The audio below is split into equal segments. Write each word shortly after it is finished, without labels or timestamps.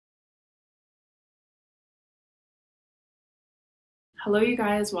Hello you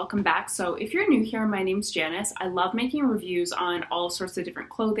guys, welcome back. So if you're new here, my name's Janice. I love making reviews on all sorts of different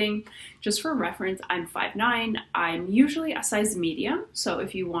clothing. Just for reference, I'm 5'9". I'm usually a size medium, so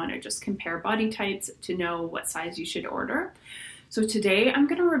if you want to just compare body types to know what size you should order. So today I'm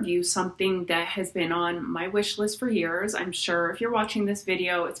going to review something that has been on my wish list for years. I'm sure if you're watching this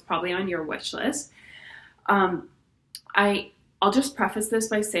video, it's probably on your wish list. I'll just preface this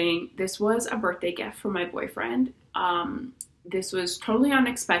by saying this was a birthday gift for my boyfriend. This was totally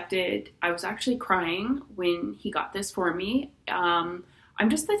unexpected. I was actually crying when he got this for me. I'm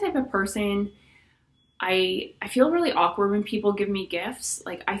just the type of person, I feel really awkward when people give me gifts.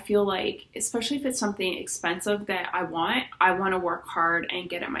 Like, I feel like, especially if it's something expensive that I want to work hard and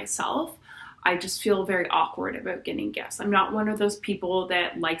get it myself. I just feel very awkward about getting gifts. I'm not one of those people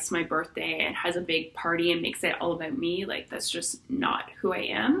that likes my birthday and has a big party and makes it all about me. Like, that's just not who I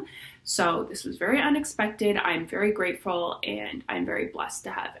am. So this was very unexpected. I'm very grateful and I'm very blessed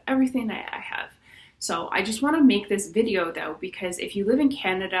to have everything that I have. So I just want to make this video though, because if you live in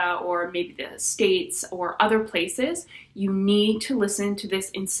Canada or maybe the States or other places, you need to listen to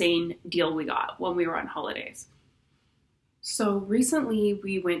this insane deal we got when we were on holidays. So recently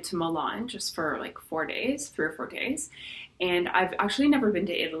we went to Milan just for like 4 days, 3 or 4 days. And I've actually never been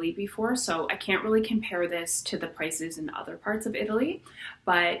to Italy before, so I can't really compare this to the prices in other parts of Italy.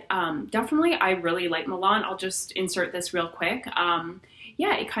 But definitely I really like Milan. I'll just insert this real quick.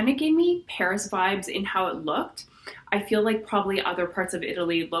 Yeah, it kind of gave me Paris vibes in how it looked. I feel like probably other parts of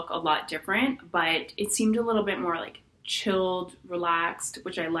Italy look a lot different, but it seemed a little bit more like chilled, relaxed,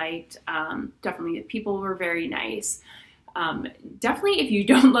 which I liked. Definitely the people were very nice. Definitely if you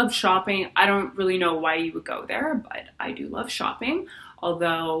don't love shopping, I don't really know why you would go there, but I do love shopping.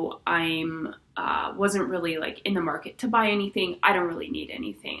 Although I'm wasn't really like in the market to buy anything. I don't really need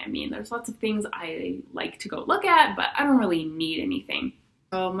anything. I mean, there's lots of things I like to go look at, but I don't really need anything.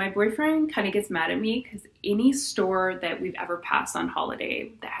 So my boyfriend kind of gets mad at me because any store that we've ever passed on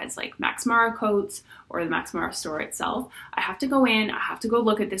holiday that has like MaxMara coats or the MaxMara store itself, I have to go in, I have to go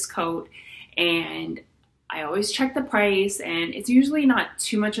look at this coat, and I always check the price, and it's usually not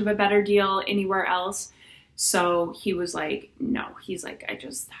too much of a better deal anywhere else. So he was like, no, he's like, I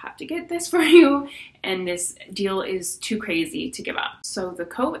just have to get this for you, and this deal is too crazy to give up. So the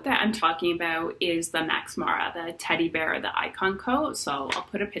coat that I'm talking about is the MaxMara, the teddy bear, the icon coat. So I'll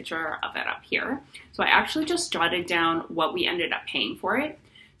put a picture of it up here. So I actually just jotted down what we ended up paying for it.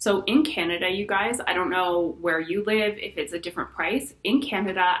 So in Canada, you guys, I don't know where you live, if it's a different price. In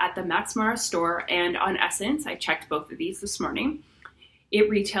Canada, at the MaxMara store and on Essence, I checked both of these this morning, it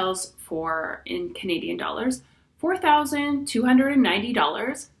retails for, in Canadian dollars,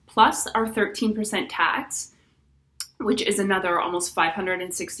 $4,290 plus our 13% tax, which is another almost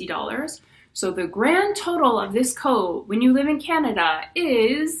 $560. So the grand total of this coat when you live in Canada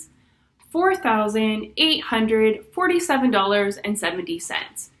is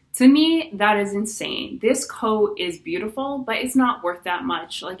 $4,847.70. To me, that is insane. This coat is beautiful, but it's not worth that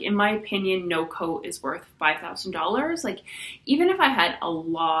much. Like, in my opinion, no coat is worth $5,000. Like, even if I had a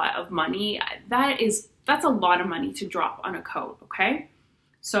lot of money, that's a lot of money to drop on a coat, okay?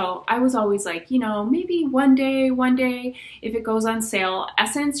 So I was always like, you know, maybe one day, if it goes on sale.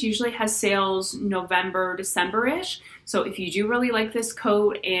 Essence usually has sales November, December-ish. So if you do really like this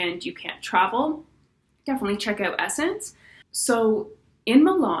coat and you can't travel, definitely check out Essence. So in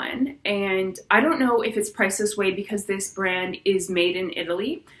Milan, and I don't know if it's priced this way because this brand is made in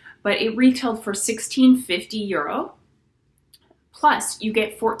Italy, but it retailed for €16.50. Plus, you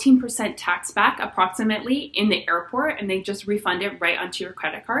get 14% tax back approximately in the airport, and they just refund it right onto your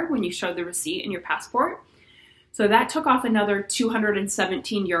credit card when you show the receipt and your passport. So that took off another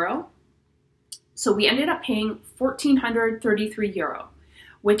 €217. So we ended up paying €1,433,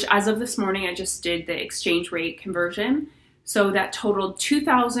 which as of this morning, I just did the exchange rate conversion. So that totaled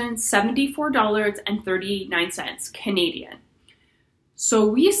 $2,074.39 Canadian. So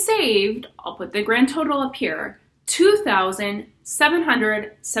we saved, I'll put the grand total up here,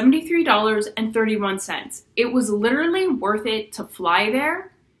 $2,773.31. It was literally worth it to fly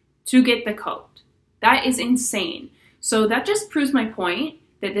there to get the coat. That is insane. So that just proves my point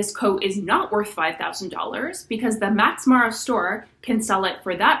that this coat is not worth $5,000 because the MaxMara store can sell it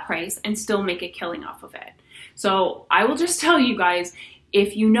for that price and still make a killing off of it. So I will just tell you guys,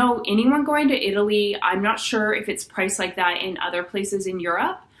 if you know anyone going to Italy, I'm not sure if it's priced like that in other places in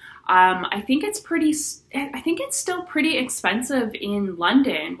Europe. I think it's still pretty expensive in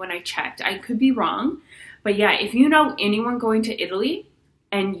London when I checked. I could be wrong. But yeah, if you know anyone going to Italy,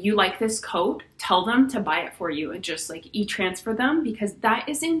 and you like this coat, tell them to buy it for you and just like e-transfer them, because that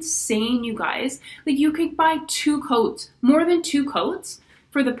is insane, you guys. Like you could buy 2 coats, more than 2 coats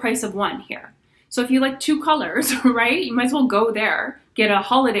for the price of 1 here. So if you like 2 colors, right, you might as well go there, get a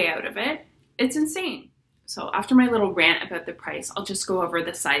holiday out of it. It's insane. So after my little rant about the price, I'll just go over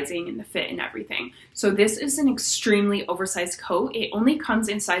the sizing and the fit and everything. So this is an extremely oversized coat. It only comes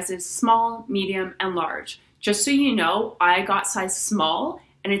in sizes small, medium, and large. Just so you know, I got size small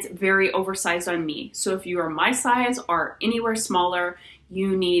and it's very oversized on me. So if you are my size or anywhere smaller,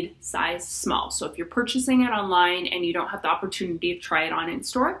 you need size small. So if you're purchasing it online and you don't have the opportunity to try it on in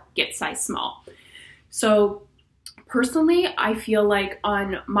store, get size small. So personally, I feel like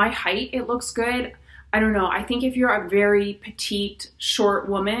on my height, it looks good. I don't know. I think if you're a very petite, short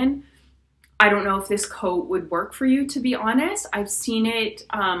woman, I don't know if this coat would work for you, to be honest. I've seen it,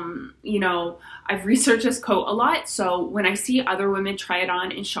 you know, I've researched this coat a lot. So when I see other women try it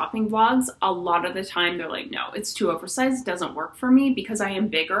on in shopping vlogs, a lot of the time they're like, no, it's too oversized. It doesn't work for me because I am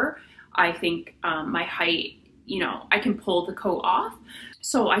bigger. I think my height, you know, I can pull the coat off.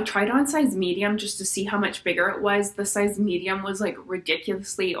 So I tried on size medium just to see how much bigger it was. The size medium was like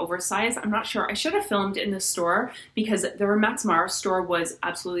ridiculously oversized. I'm not sure. I should have filmed in the store because their MaxMara store was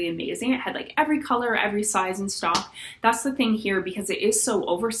absolutely amazing. It had like every color, every size in stock. That's the thing here, because it is so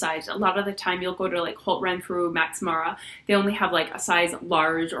oversized. A lot of the time you'll go to like Holt Renfrew, MaxMara. They only have like a size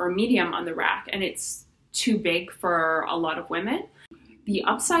large or medium on the rack, and it's too big for a lot of women. The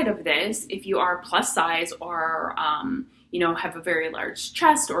upside of this, if you are plus size or you know, have a very large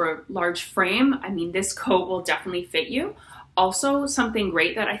chest or a large frame, I mean, this coat will definitely fit you. Also, something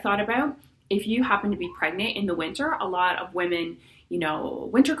great that I thought about, if you happen to be pregnant in the winter, a lot of women, you know,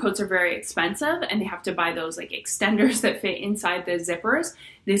 winter coats are very expensive and they have to buy those like extenders that fit inside the zippers.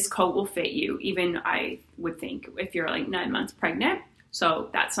 This coat will fit you, even I would think, if you're like 9 months pregnant. So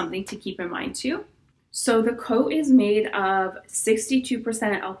that's something to keep in mind too. So the coat is made of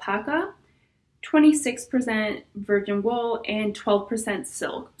 62% alpaca, 26% virgin wool, and 12%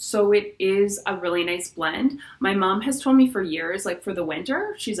 silk. So it is a really nice blend. My mom has told me for years, like for the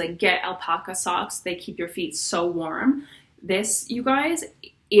winter, she's like, get alpaca socks. They keep your feet so warm. This, you guys,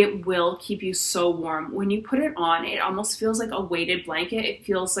 it will keep you so warm. When you put it on, it almost feels like a weighted blanket. It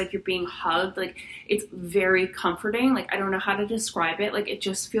feels like you're being hugged. Like it's very comforting. Like I don't know how to describe it. Like it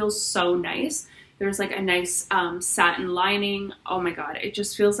just feels so nice. There's like a nice satin lining. Oh my God, it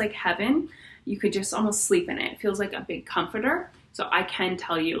just feels like heaven. You could just almost sleep in it. It feels like a big comforter. So I can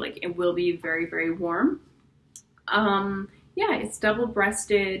tell you, like, it will be very, very warm. Yeah, it's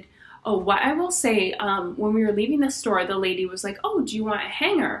double-breasted. Oh, what I will say, when we were leaving the store, the lady was like, oh, do you want a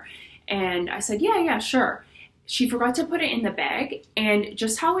hanger? And I said, yeah, sure. She forgot to put it in the bag, and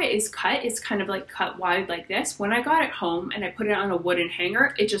just how it is cut, it's kind of like cut wide like this. When I got it home and I put it on a wooden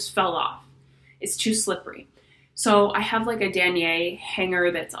hanger, it just fell off. It's too slippery. So I have like a denier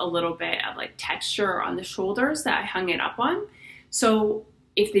hanger that's a little bit of like texture on the shoulders that I hung it up on. So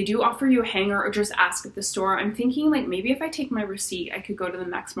if they do offer you a hanger or just ask at the store, I'm thinking like maybe if I take my receipt, I could go to the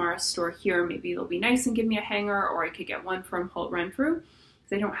MaxMara store here. Maybe they'll be nice and give me a hanger, or I could get one from Holt Renfrew because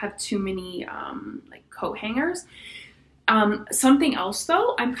they don't have too many like coat hangers. Something else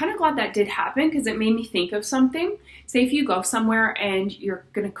though, I'm kind of glad that did happen because it made me think of something. Say if you go somewhere and you're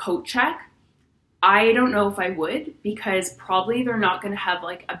going to coat check, I don't know if I would, because probably they're not going to have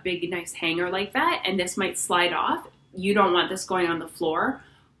like a big nice hanger like that, and this might slide off. You don't want this going on the floor.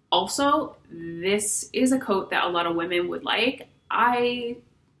 Also, this is a coat that a lot of women would like. I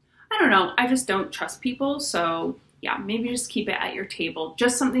don't know, I just don't trust people. So yeah, maybe just keep it at your table.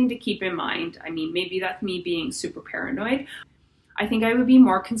 Just something to keep in mind. I mean, maybe that's me being super paranoid. I think I would be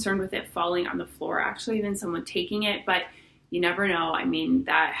more concerned with it falling on the floor actually than someone taking it, but you never know. I mean,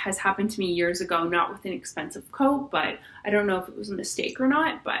 that has happened to me years ago, not with an expensive coat, but I don't know if it was a mistake or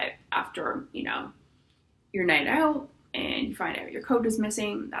not. But after, you know, your night out and you find out your coat is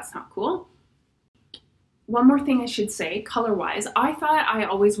missing, that's not cool. One more thing I should say, color-wise, I thought I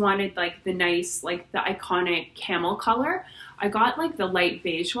always wanted like the nice, like the iconic camel color. I got like the light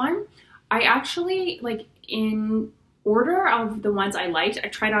beige one. I actually, like in order of the ones I liked, I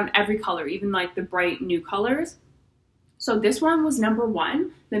tried on every color, even like the bright new colors. So this one was number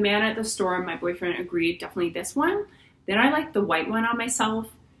 1. The man at the store, my boyfriend, agreed, definitely this one. Then I liked the white one on myself,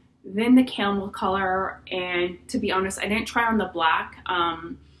 then the camel color, and to be honest, I didn't try on the black,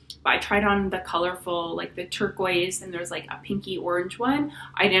 but I tried on the colorful, like the turquoise, and there's like a pinky orange one.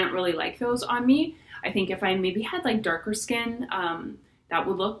 I didn't really like those on me. I think if I maybe had like darker skin, that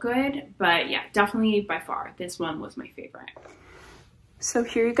would look good, but yeah, definitely by far, this one was my favorite. So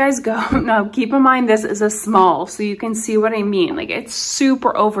here you guys go. Now keep in mind this is a small, so you can see what I mean. Like it's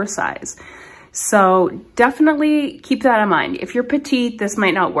super oversized. So definitely keep that in mind. If you're petite, this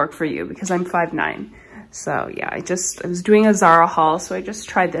might not work for you because I'm 5'9". So yeah, I was doing a Zara haul, so I just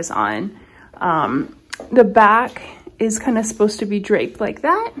tried this on. The back is kind of supposed to be draped like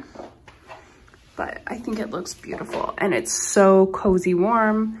that, but I think it looks beautiful and it's so cozy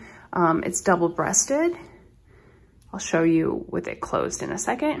warm. It's double-breasted. I'll show you with it closed in a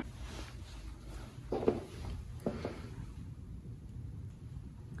second.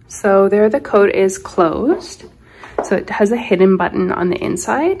 So there the coat is closed. So it has a hidden button on the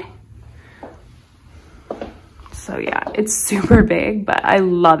inside. So yeah, it's super big, but I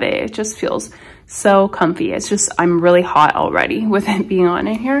love it. It just feels so comfy. It's just, I'm really hot already with it being on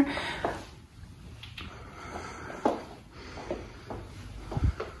in here.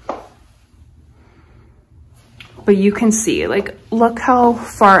 But you can see, like, look how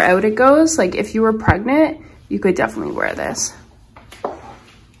far out it goes. Like if you were pregnant, you could definitely wear this.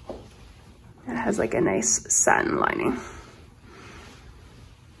 It has like a nice satin lining.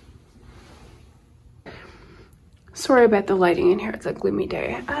 Sorry about the lighting in here. It's a gloomy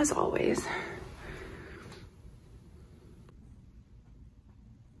day, as always.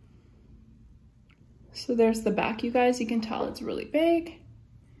 So there's the back, you guys. You can tell it's really big.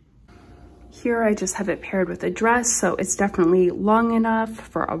 Here I just have it paired with a dress, so it's definitely long enough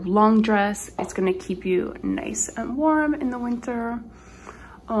for a long dress. It's gonna keep you nice and warm in the winter.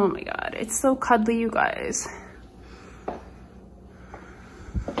 Oh my God, it's so cuddly, you guys.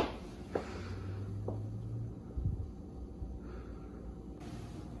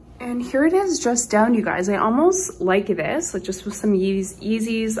 And here it is just down, you guys. I almost like this, like just with some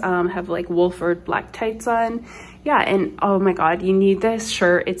Yeezys, have like Wolford black tights on. Yeah, and oh my God, you need this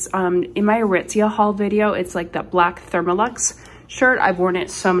shirt. It's in my Aritzia haul video, it's like that black Thermalux shirt. I've worn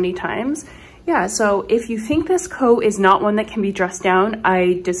it so many times. Yeah, so if you think this coat is not one that can be dressed down,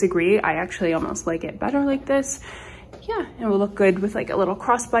 I disagree. I actually almost like it better like this. Yeah, it will look good with like a little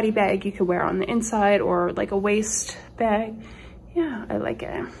crossbody bag you could wear on the inside, or like a waist bag. Yeah, I like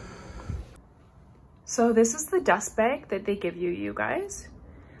it. So this is the dust bag that they give you, you guys.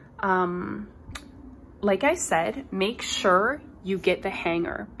 Like I said, make sure you get the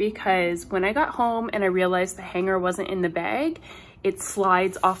hanger, because when I got home and I realized the hanger wasn't in the bag, it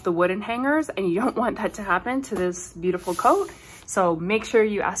slides off the wooden hangers, and you don't want that to happen to this beautiful coat. So make sure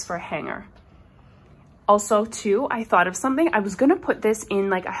you ask for a hanger. Also too, I thought of something. I was gonna put this in,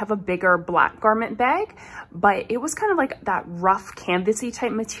 like, I have a bigger black garment bag, but it was kind of like that rough canvasy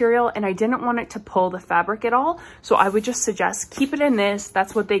type material, and I didn't want it to pull the fabric at all. So I would just suggest keep it in this.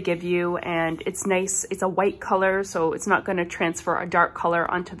 That's what they give you, and it's nice. It's a white color, so it's not gonna transfer a dark color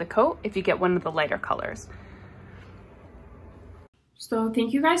onto the coat if you get one of the lighter colors. So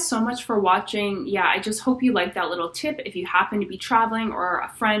thank you guys so much for watching. Yeah, I just hope you liked that little tip. If you happen to be traveling, or a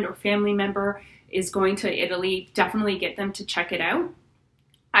friend or family member is going to Italy, definitely get them to check it out.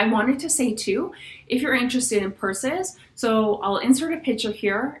 I wanted to say too, if you're interested in purses, so I'll insert a picture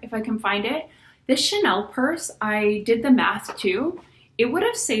here if I can find it. This Chanel purse, I did the math too. It would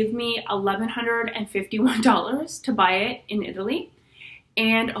have saved me $1,151 to buy it in Italy.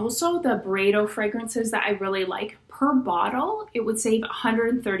 And also the Byredo fragrances that I really like, per bottle, it would save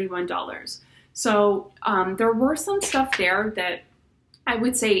 $131. So there were some stuff there that I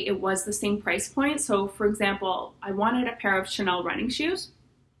would say it was the same price point. So for example, I wanted a pair of Chanel running shoes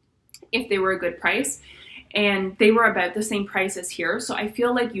if they were a good price, and they were about the same price as here. So I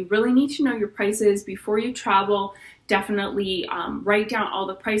feel like you really need to know your prices before you travel. Definitely write down all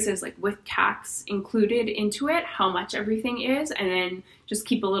the prices, like with tax included into it, how much everything is, and then just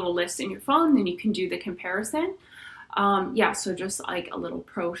keep a little list in your phone, then you can do the comparison. Yeah, so just like a little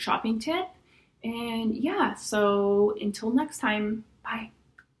pro shopping tip. And yeah, so until next time, bye.